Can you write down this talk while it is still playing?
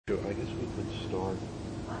I guess we could start.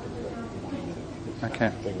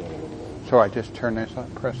 Okay. So I just turn this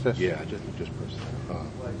up, press this? Yeah, just press that.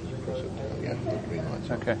 Just press it down. Yeah, the green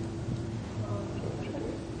lights. Okay.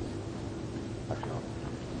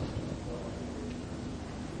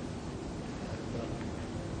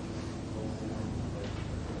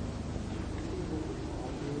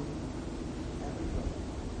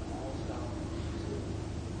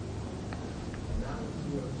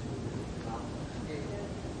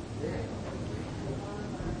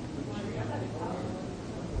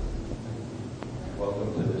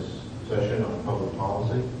 Welcome to this session on public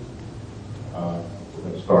policy. We're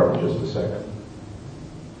going to start in just a second.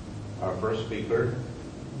 Our first speaker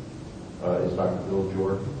is Dr. Bill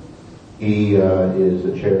Jordan. He is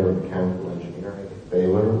the chair of mechanical engineering at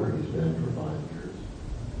Baylor, where he's been for 5 years.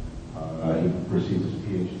 He received his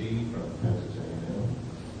PhD from Texas A&M,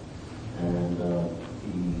 and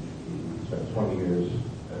he spent 20 years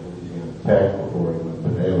at Louisiana Tech before he went to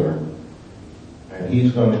Baylor. And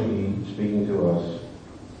he's going to be speaking to us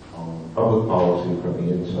on public policy from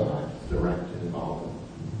the inside, direct involvement.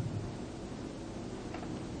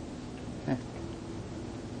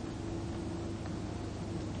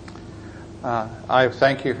 I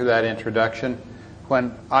thank you for that introduction.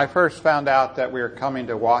 When I first found out that we were coming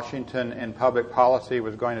to Washington and public policy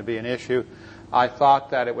was going to be an issue, I thought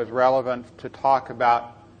that it was relevant to talk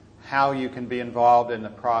about how you can be involved in the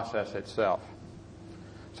process itself.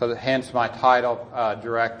 So hence my title,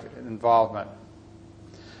 Direct Involvement.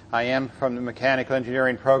 I am from the Mechanical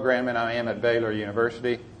Engineering program, and I am at Baylor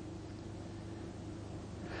University.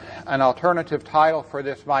 An alternative title for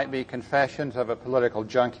this might be Confessions of a Political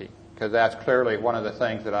Junkie, because that's clearly one of the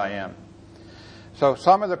things that I am. So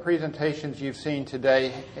some of the presentations you've seen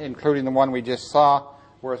today, including the one we just saw,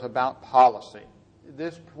 was about policy.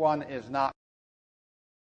 This one is not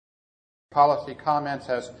policy comments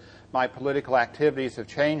as my political activities have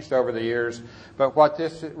changed over the years, but what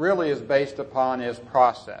this really is based upon is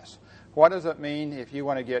process. What does it mean if you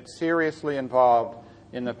want to get seriously involved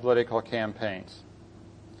in the political campaigns?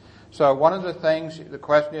 So one of the things, the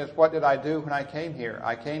question is, what did I do when I came here?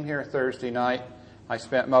 I came here Thursday night. I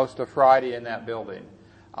spent most of Friday in that building.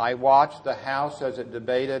 I watched the House as it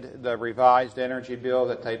debated the revised energy bill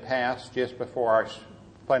that they passed just before our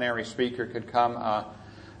plenary speaker could come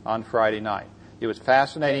on Friday night. It was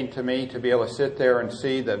fascinating to me to be able to sit there and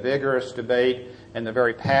see the vigorous debate and the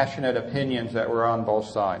very passionate opinions that were on both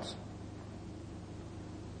sides.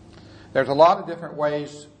 There's a lot of different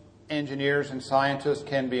ways engineers and scientists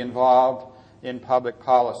can be involved in public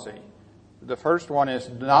policy. The first one is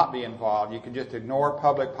not be involved. You can just ignore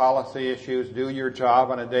public policy issues, do your job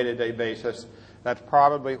on a day-to-day basis. That's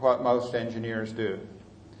probably what most engineers do.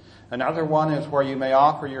 Another one is where you may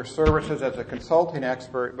offer your services as a consulting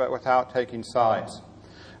expert, but without taking sides.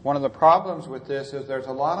 One of the problems with this is there's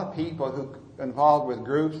a lot of people who are involved with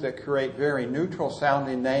groups that create very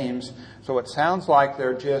neutral-sounding names, so it sounds like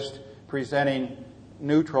they're just presenting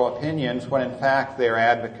neutral opinions when in fact they're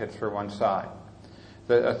advocates for one side.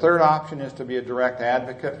 A third option is to be a direct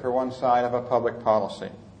advocate for one side of a public policy.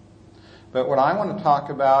 But what I want to talk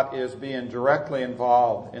about is being directly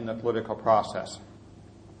involved in the political process.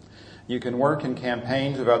 You can work in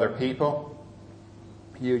campaigns of other people.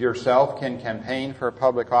 You yourself can campaign for a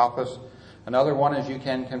public office. Another one is you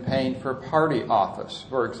can campaign for party office.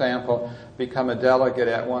 For example, become a delegate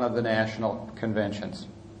at one of the national conventions.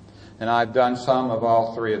 And I've done some of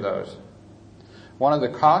all three of those. One of the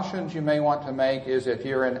cautions you may want to make is if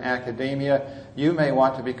you're in academia, you may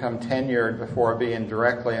want to become tenured before being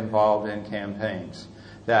directly involved in campaigns.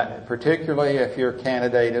 That particularly if your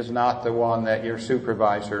candidate is not the one that your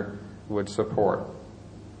supervisor would support.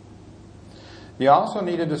 You also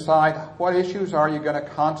need to decide what issues are you going to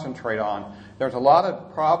concentrate on. There's a lot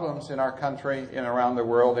of problems in our country and around the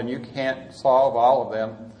world, and you can't solve all of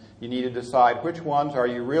them. You need to decide which ones are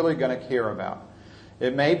you really going to care about.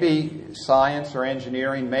 It may be science or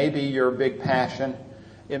engineering, may be your big passion.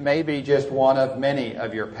 It may be just one of many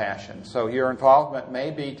of your passions. So your involvement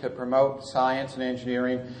may be to promote science and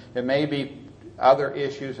engineering. It may be other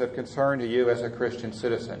issues of concern to you as a Christian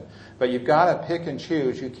citizen. But you've got to pick and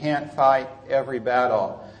choose. You can't fight every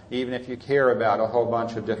battle, even if you care about a whole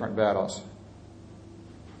bunch of different battles.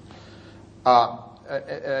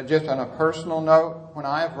 Just on a personal note, when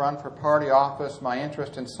I have run for party office, my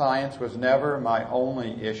interest in science was never my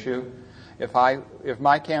only issue. If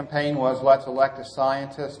my campaign was, let's elect a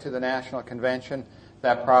scientist to the national convention,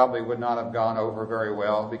 that probably would not have gone over very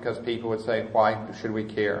well because people would say, why should we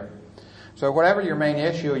care? So whatever your main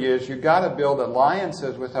issue is, you've got to build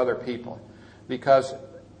alliances with other people because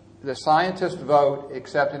the scientist vote,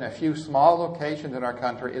 except in a few small locations in our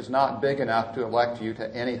country, is not big enough to elect you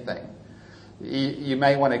to anything. You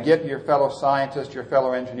may want to get your fellow scientists, your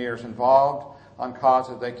fellow engineers involved on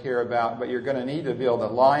causes they care about, but you're going to need to build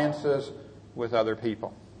alliances with other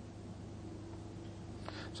people.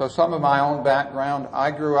 So some of my own background,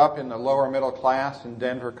 I grew up in the lower middle class in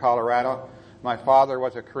Denver, Colorado. My father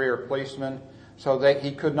was a career policeman, so that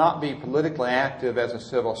he could not be politically active as a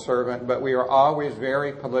civil servant, but we were always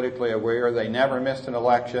very politically aware. They never missed an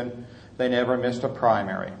election. They never missed a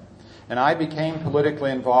primary. And I became politically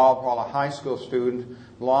involved while a high school student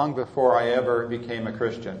long before I ever became a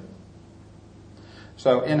Christian.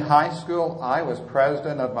 So in high school, I was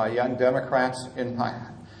president of my Young Democrats.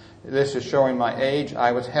 This is showing my age.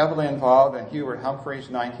 I was heavily involved in Hubert Humphrey's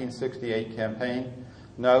 1968 campaign.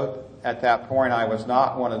 Note, at that point, I was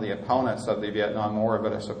not one of the opponents of the Vietnam War,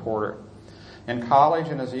 but a supporter. In college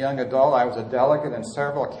and as a young adult, I was a delegate in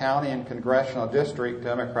several county and congressional district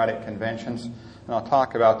Democratic conventions, and I'll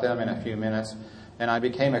talk about them in a few minutes. And I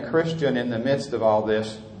became a Christian in the midst of all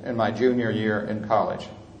this in my junior year in college.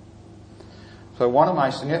 So one of my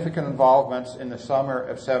significant involvements in the summer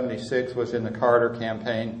of '76 was in the Carter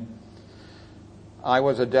campaign. I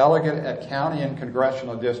was a delegate at county and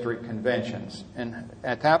congressional district conventions. And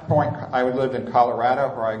at that point, I lived in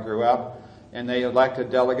Colorado, where I grew up, and they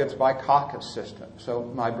elected delegates by caucus system. So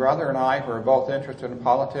my brother and I, who were both interested in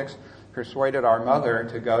politics, persuaded our mother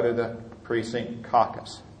to go to the precinct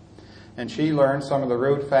caucus. And she learned some of the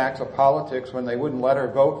rude facts of politics when they wouldn't let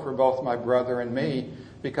her vote for both my brother and me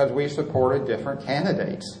because we supported different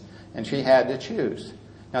candidates, and she had to choose.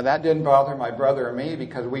 Now, that didn't bother my brother and me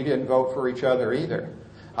because we didn't vote for each other either.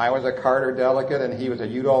 I was a Carter delegate and he was a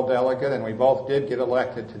Udall delegate, and we both did get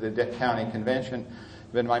elected to the county convention,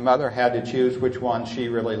 but my mother had to choose which one she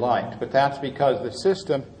really liked. But that's because the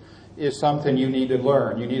system is something you need to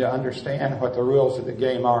learn. You need to understand what the rules of the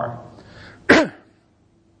game are.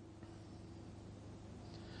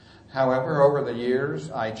 However, over the years,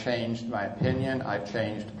 I changed my opinion. I've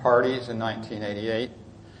changed parties in 1988.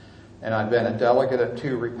 And I've been a delegate at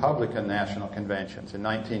 2 Republican national conventions, in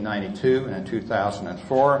 1992 and in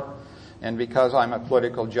 2004. And because I'm a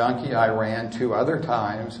political junkie, I ran 2 other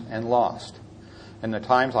times and lost. And the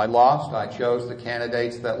times I lost, I chose the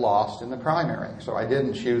candidates that lost in the primary. So I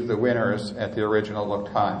didn't choose the winners at the original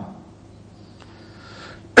time.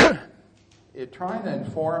 Trying to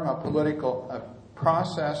inform a political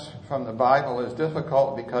process from the Bible is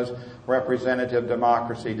difficult because representative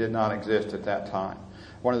democracy did not exist at that time.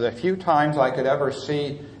 One of the few times I could ever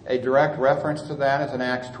see a direct reference to that is in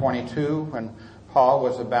Acts 22, when Paul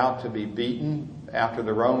was about to be beaten after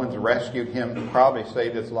the Romans rescued him, probably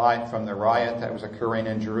saved his life from the riot that was occurring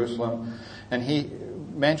in Jerusalem. And he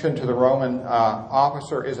mentioned to the Roman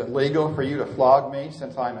officer, "Is it legal for you to flog me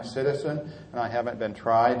since I'm a citizen and I haven't been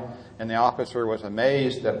tried?" And the officer was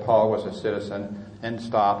amazed that Paul was a citizen and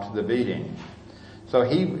stopped the beating. So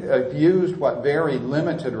he abused what very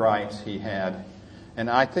limited rights he had. And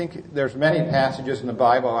I think there's many passages in the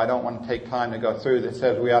Bible, I don't want to take time to go through, that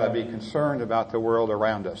says we ought to be concerned about the world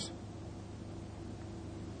around us.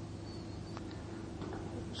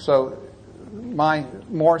 So my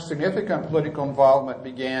more significant political involvement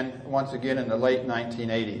began once again in the late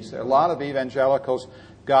 1980s. A lot of evangelicals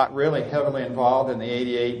got really heavily involved in the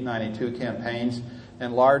 88 and 92 campaigns,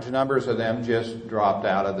 and large numbers of them just dropped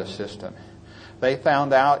out of the system. They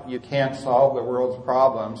found out you can't solve the world's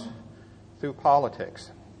problems through politics.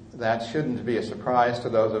 That shouldn't be a surprise to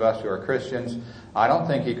those of us who are Christians. I don't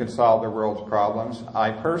think you can solve the world's problems. I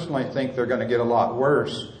personally think they're going to get a lot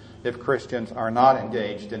worse if Christians are not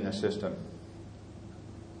engaged in the system.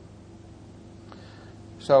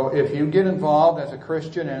 So if you get involved as a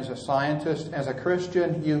Christian and as a scientist, as a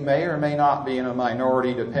Christian, you may or may not be in a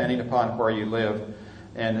minority depending upon where you live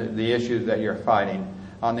and the issues that you're fighting.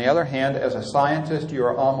 On the other hand, as a scientist, you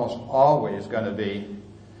are almost always going to be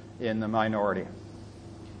in the minority.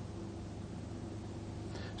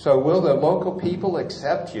 So will the local people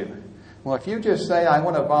accept you? Well, if you just say, "I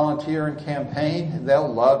want to volunteer and campaign,"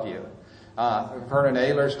 they'll love you. Vernon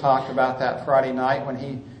Ehlers talked about that Friday night when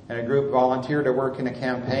he and a group volunteered to work in a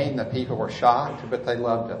campaign. The people were shocked, but they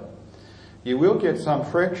loved it. You will get some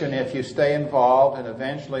friction if you stay involved and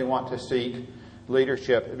eventually want to seek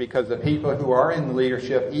leadership, because the people who are in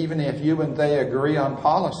leadership, even if you and they agree on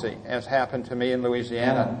policy, as happened to me in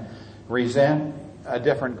Louisiana, resent a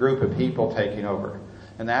different group of people taking over.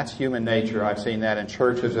 And that's human nature. I've seen that in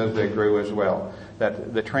churches as they grew as well,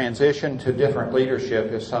 that the transition to different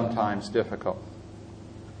leadership is sometimes difficult.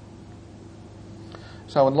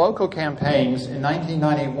 So in local campaigns, in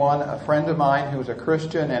 1991, a friend of mine who was a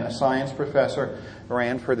Christian and a science professor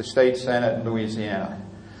ran for the state senate in Louisiana.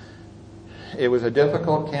 It was a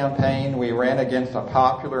difficult campaign. We ran against a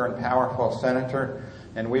popular and powerful senator,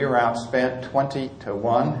 and we were outspent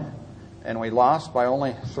 20-1, and we lost by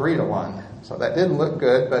only 3-1. So that didn't look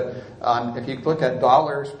good, but if you look at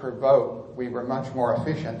dollars per vote, we were much more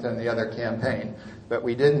efficient than the other campaign. But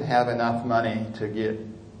we didn't have enough money to get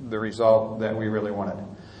the result that we really wanted.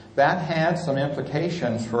 That had some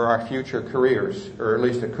implications for our future careers, or at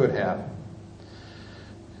least it could have.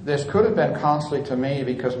 This could have been costly to me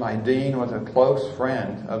because my dean was a close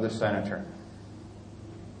friend of the senator.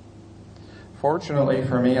 Fortunately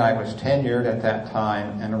for me, I was tenured at that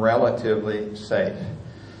time and relatively safe.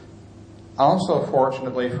 Also,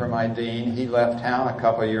 fortunately for my dean, he left town a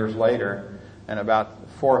couple of years later, and about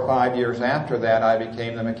 4 or 5 years after that, I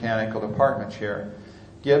became the mechanical department chair.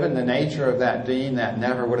 Given the nature of that dean, that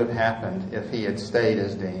never would have happened if he had stayed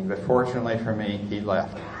as dean, but fortunately for me, he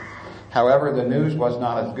left. However, the news was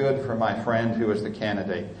not as good for my friend who was the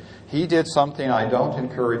candidate. He did something I don't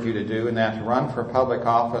encourage you to do, and that's run for public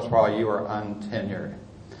office while you are untenured.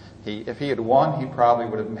 If he had won, he probably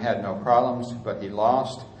would have had no problems, but he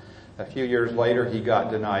lost. A few years later, he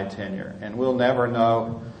got denied tenure, and we'll never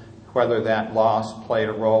know whether that loss played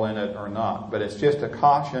a role in it or not. But it's just a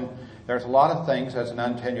caution. There's a lot of things as an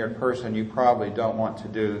untenured person you probably don't want to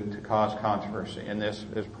do to cause controversy, and this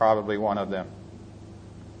is probably one of them.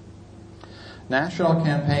 National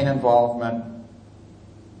campaign involvement,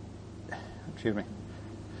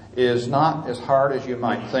 is not as hard as you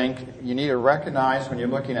might think. You need to recognize when you're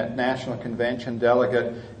looking at National Convention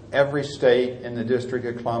delegate, every state in the District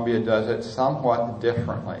of Columbia does it somewhat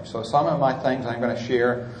differently. So some of my things I'm going to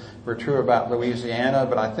share were true about Louisiana,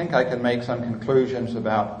 but I think I can make some conclusions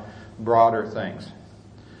about broader things.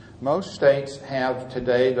 Most states have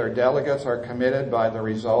today, their delegates are committed by the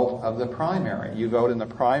result of the primary. You vote in the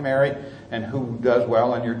primary, and who does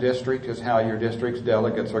well in your district is how your district's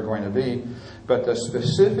delegates are going to be. But the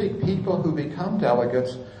specific people who become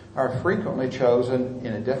delegates are frequently chosen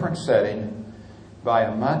in a different setting by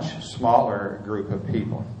a much smaller group of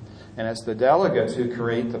people. And it's the delegates who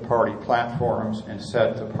create the party platforms and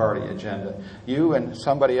set the party agenda. You and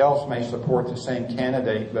somebody else may support the same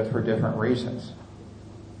candidate, but for different reasons.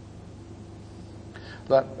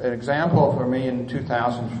 An example for me in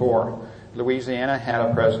 2004, Louisiana had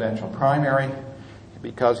a presidential primary.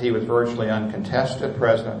 Because he was virtually uncontested,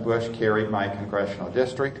 President Bush carried my congressional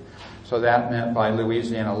district. So that meant by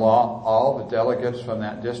Louisiana law, all the delegates from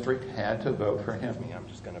that district had to vote for him. I'm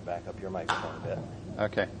just going to back up your microphone a bit.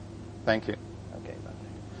 Okay. Thank you. Okay.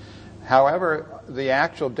 However, the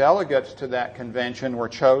actual delegates to that convention were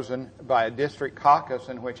chosen by a district caucus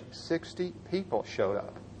in which 60 people showed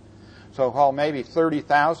up. So while maybe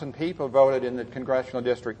 30,000 people voted in the congressional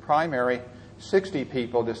district primary, 60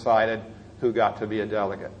 people decided who got to be a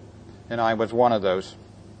delegate. And I was one of those.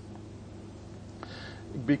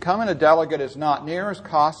 Becoming a delegate is not near as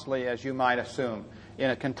costly as you might assume. In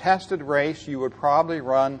a contested race, you would probably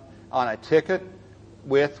run on a ticket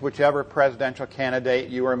with whichever presidential candidate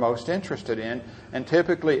you are most interested in, and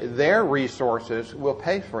typically their resources will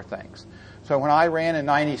pay for things. So when I ran in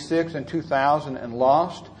 96 and 2000 and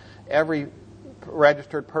lost, every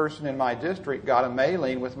registered person in my district got a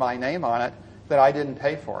mailing with my name on it that I didn't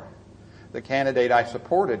pay for. The candidate I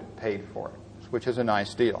supported paid for it, which is a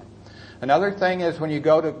nice deal. Another thing is when you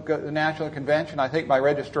go to the National Convention, I think my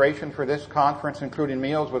registration for this conference, including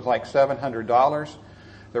meals, was like $700.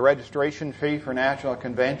 The registration fee for national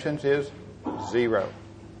conventions is $0.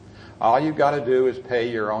 All you've got to do is pay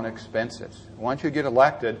your own expenses. Once you get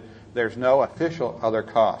elected, there's no official other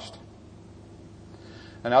cost.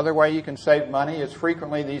 Another way you can save money is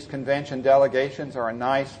frequently these convention delegations are in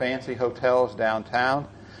nice, fancy hotels downtown.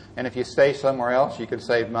 And if you stay somewhere else, you could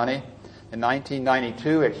save money. In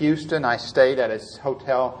 1992 at Houston, I stayed at a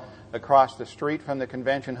hotel across the street from the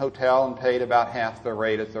convention hotel and paid about half the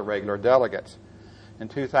rate as the regular delegates. In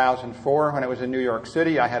 2004, when it was in New York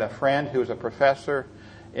City, I had a friend who was a professor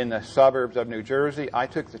in the suburbs of New Jersey. I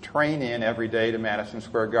took the train in every day to Madison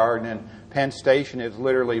Square Garden, and Penn Station is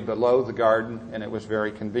literally below the garden, and it was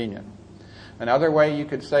very convenient. Another way you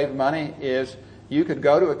could save money is you could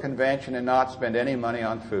go to a convention and not spend any money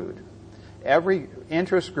on food. Every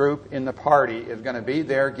interest group in the party is going to be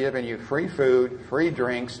there giving you free food, free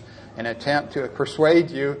drinks, and attempt to persuade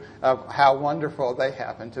you of how wonderful they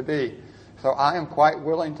happen to be. So I am quite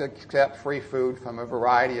willing to accept free food from a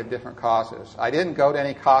variety of different causes. I didn't go to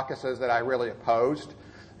any caucuses that I really opposed.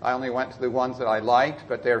 I only went to the ones that I liked,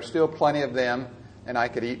 but there are still plenty of them, and I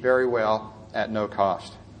could eat very well at no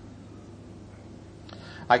cost.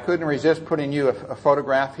 I couldn't resist putting you a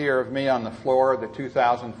photograph here of me on the floor of the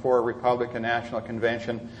 2004 Republican National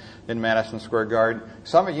Convention in Madison Square Garden.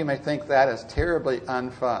 Some of you may think that is terribly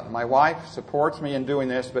unfun. My wife supports me in doing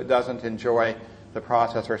this but doesn't enjoy the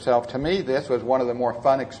process herself. To me, this was one of the more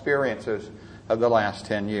fun experiences of the last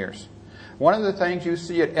 10 years. One of the things you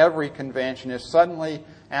see at every convention is suddenly,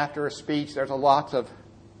 after a speech, there's lots of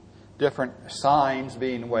different signs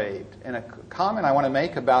being waved. And a comment I want to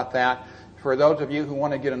make about that, for those of you who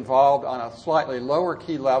want to get involved on a slightly lower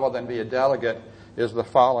key level than be a delegate, is the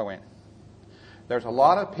following. There's a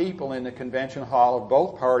lot of people in the convention hall of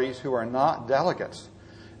both parties who are not delegates.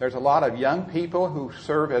 There's a lot of young people who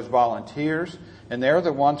serve as volunteers, and they're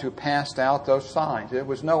the ones who passed out those signs. It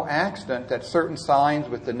was no accident that certain signs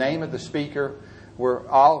with the name of the speaker were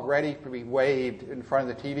all ready to be waved in front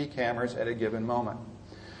of the TV cameras at a given moment.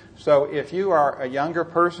 So if you are a younger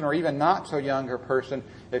person or even not so younger person,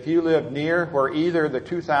 if you live near where either the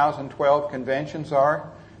 2012 conventions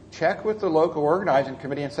are, check with the local organizing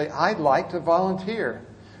committee and say, I'd like to volunteer.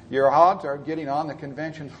 Your odds of getting on the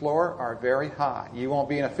convention floor are very high. You won't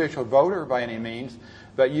be an official voter by any means,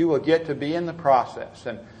 but you will get to be in the process.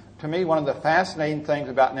 And to me, one of the fascinating things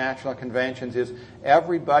about national conventions is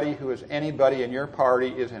everybody who is anybody in your party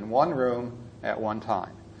is in one room at one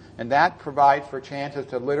time. And that provides for chances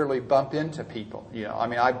to literally bump into people.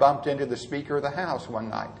 I bumped into the Speaker of the House one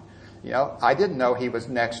night. I didn't know he was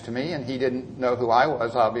next to me, and he didn't know who I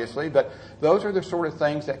was, obviously. But those are the sort of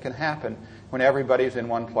things that can happen when everybody's in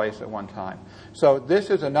one place at one time. So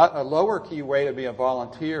this is a lower key way to be a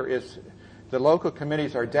volunteer is the local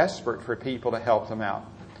committees are desperate for people to help them out.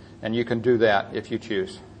 And you can do that if you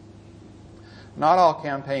choose. Not all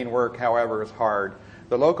campaign work, however, is hard.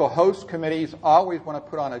 The local host committees always want to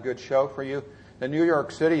put on a good show for you. In New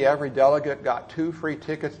York City, every delegate got 2 free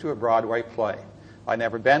tickets to a Broadway play. I'd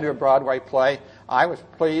never been to a Broadway play. I was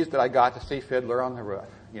pleased that I got to see Fiddler on the Roof,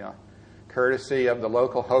 courtesy of the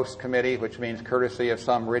local host committee, which means courtesy of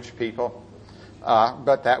some rich people.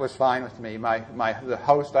 But that was fine with me. The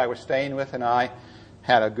host I was staying with and I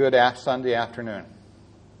had a good Sunday afternoon.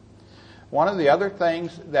 One of the other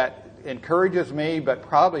things that encourages me but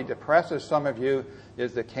probably depresses some of you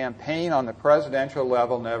is the campaign on the presidential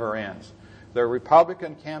level never ends. The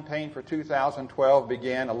Republican campaign for 2012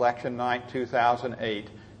 began election night 2008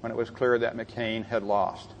 when it was clear that McCain had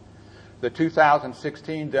lost. The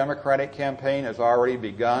 2016 Democratic campaign has already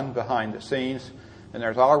begun behind the scenes, and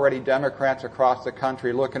there's already Democrats across the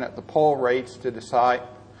country looking at the poll rates to decide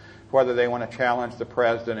whether they want to challenge the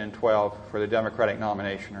president in 12 for the Democratic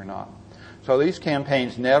nomination or not. So these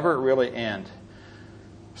campaigns never really end.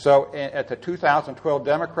 So at the 2012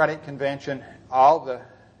 Democratic Convention, all the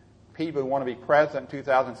people who want to be president in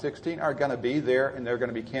 2016 are going to be there, and they're going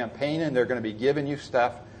to be campaigning, they're going to be giving you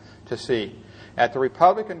stuff to see. At the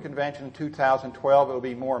Republican Convention in 2012, it will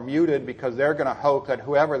be more muted because they're going to hope that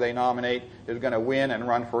whoever they nominate is going to win and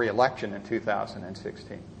run for re-election in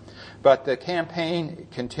 2016. But the campaign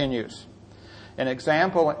continues. An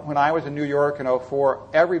example, when I was in New York in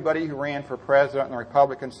 2004, everybody who ran for president on the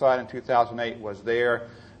Republican side in 2008 was there,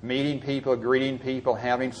 meeting people, greeting people,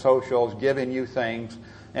 having socials, giving you things.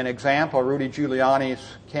 An example, Rudy Giuliani's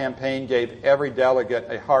campaign gave every delegate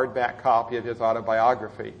a hardback copy of his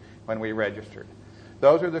autobiography when we registered.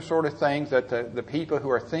 Those are the sort of things that the people who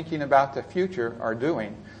are thinking about the future are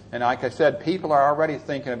doing. And like I said, people are already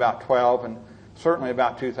thinking about 12 and certainly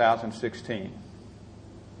about 2016.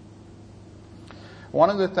 One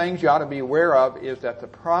of the things you ought to be aware of is that the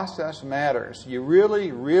process matters. You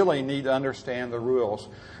really, really need to understand the rules.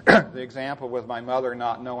 The example with my mother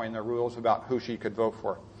not knowing the rules about who she could vote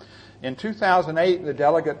for. In 2008, the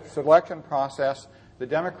delegate selection process, the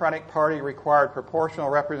Democratic Party required proportional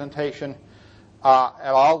representation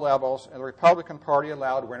at all levels, and the Republican Party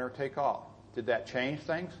allowed winner take all. Did that change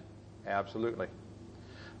things? Absolutely.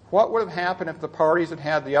 What would have happened if the parties had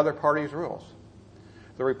had the other party's rules?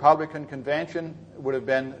 The Republican convention would have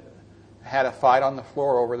had a fight on the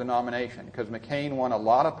floor over the nomination because McCain won a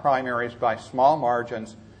lot of primaries by small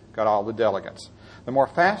margins, got all the delegates. The more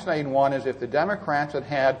fascinating one is if the Democrats had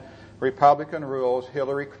had Republican rules,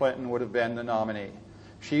 Hillary Clinton would have been the nominee.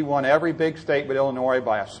 She won every big state but Illinois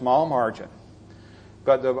by a small margin.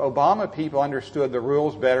 But the Obama people understood the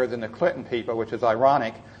rules better than the Clinton people, which is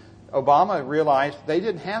ironic. Obama realized they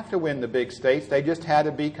didn't have to win the big states. They just had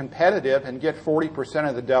to be competitive and get 40%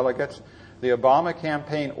 of the delegates. The Obama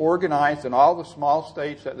campaign organized in all the small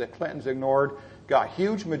states that the Clintons ignored, got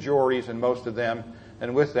huge majorities in most of them,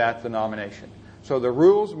 and with that, the nomination. So the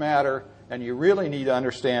rules matter, and you really need to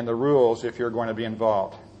understand the rules if you're going to be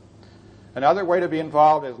involved. Another way to be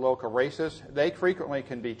involved is local races. They frequently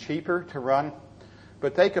can be cheaper to run.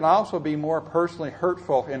 but they can also be more personally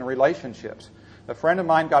hurtful in relationships. A friend of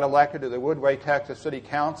mine got elected to the Woodway, Texas City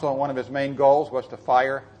Council, and one of his main goals was to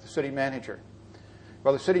fire the city manager.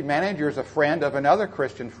 Well, the city manager is a friend of another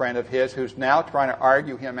Christian friend of his who's now trying to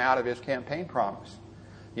argue him out of his campaign promise.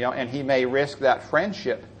 And he may risk that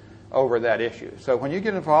friendship over that issue. So when you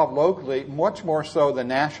get involved locally, much more so than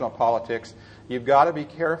national politics, you've got to be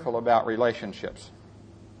careful about relationships.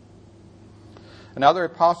 Another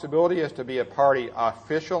possibility is to be a party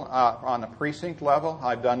official on the precinct level.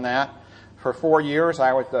 I've done that. For 4 years,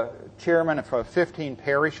 I was the chairman for 15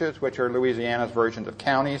 parishes, which are Louisiana's versions of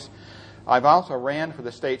counties. I've also ran for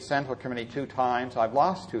the state central committee 2 times. I've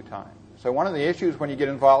lost 2 times. So one of the issues when you get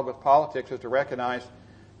involved with politics is to recognize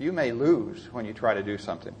you may lose when you try to do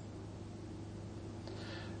something.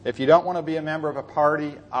 If you don't want to be a member of a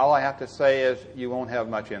party, all I have to say is you won't have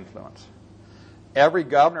much influence. Every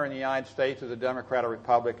governor in the United States is a Democrat or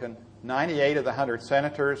Republican. 98 of the 100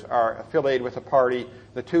 senators are affiliated with a party.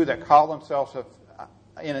 The 2 that call themselves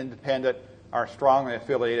independent are strongly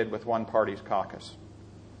affiliated with one party's caucus.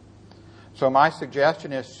 So my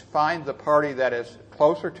suggestion is find the party that is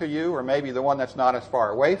closer to you, or maybe the one that's not as far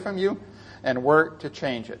away from you, and work to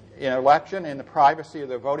change it. In an election, in the privacy of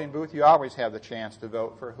the voting booth, you always have the chance to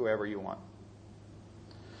vote for whoever you want.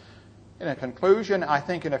 In conclusion, I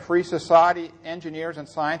think in a free society, engineers and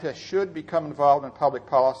scientists should become involved in public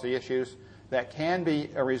policy issues that can be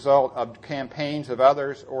a result of campaigns of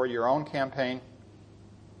others or your own campaign.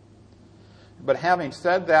 But having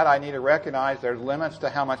said that, I need to recognize there's limits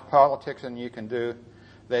to how much politics you can do.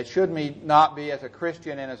 They should not be, as a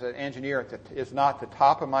Christian and as an engineer, is not the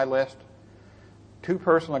top of my list. 2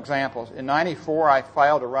 personal examples. In 1994, I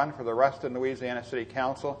filed to run for the Ruston, Louisiana City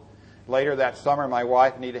Council. Later that summer, my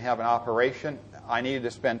wife needed to have an operation. I needed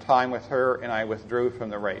to spend time with her, and I withdrew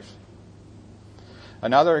from the race.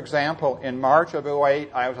 Another example, in March of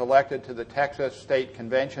 2008, I was elected to the Texas State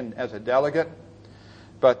Convention as a delegate.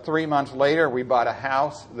 But 3 months later, we bought a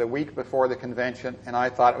house the week before the convention, and I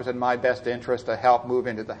thought it was in my best interest to help move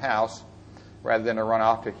into the house rather than to run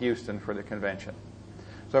off to Houston for the convention.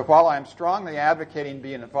 So while I'm strongly advocating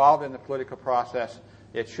being involved in the political process,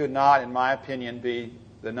 it should not, in my opinion, be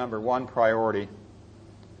the number 1 priority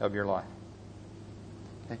of your life.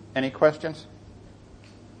 Okay. Any questions?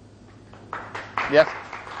 Yes?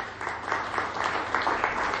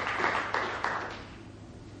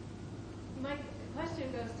 My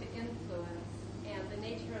question goes to influence and the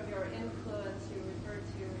nature of your influence. You refer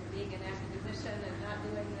to being an academician and not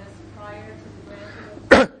doing this prior to the granting of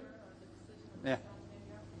tenure or the decision of Yeah.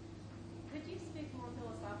 tenure. Could you speak more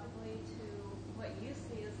philosophically to what you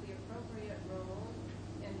see as the appropriate role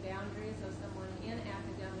and boundaries of someone in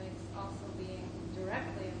academics also being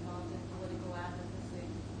directly involved in political advocacy?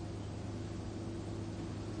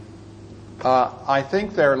 I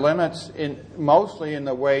think there are limits mostly in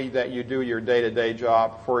the way that you do your day-to-day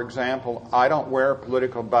job. For example, I don't wear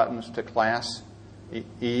political buttons to class in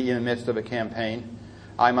the midst of a campaign.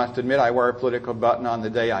 I must admit I wear a political button on the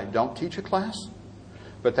day I don't teach a class.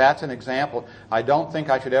 But that's an example. I don't think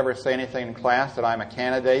I should ever say anything in class that I'm a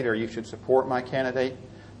candidate or you should support my candidate.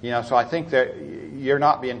 So I think that you're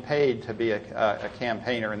not being paid to be a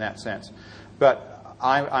campaigner in that sense. But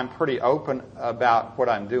I'm pretty open about what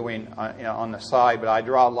I'm doing on the side, but I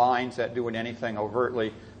draw lines at doing anything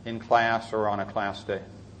overtly in class or on a class day.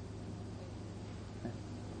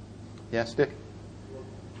 Yes, Dick? Well,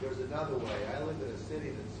 there's another way. I live in a city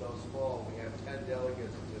that's so small. We have 10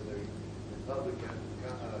 delegates to the Republican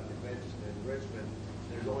convention in Richmond.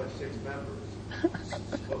 There's only 6 members.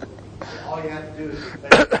 So all you have to do is just pay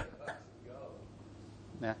the bucks and go.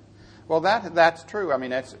 Yeah. Well, that's true. I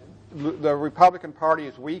mean, the Republican Party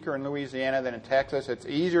is weaker in Louisiana than in Texas. It's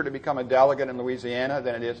easier to become a delegate in Louisiana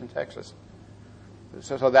than it is in Texas.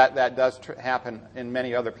 So that does happen in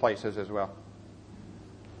many other places as well.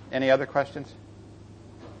 Any other questions?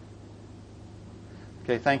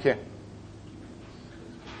 Okay, thank you.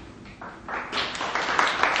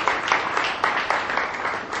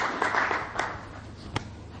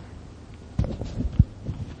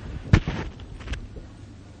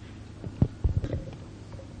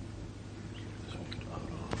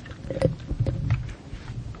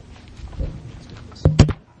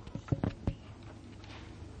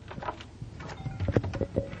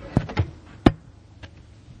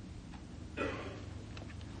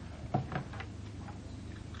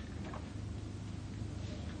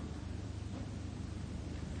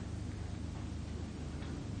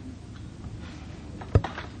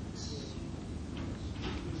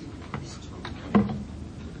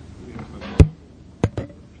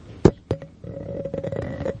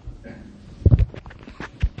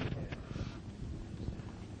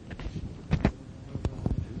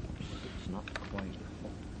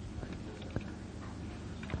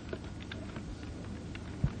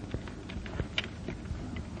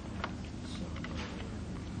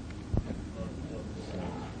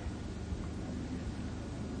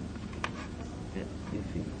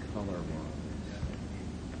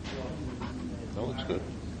 That looks good.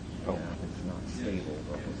 Oh. It's not stable,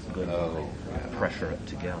 but it's good Oh, to yeah. pressure it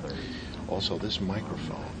together. Also, this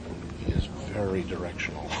microphone is very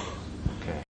directional.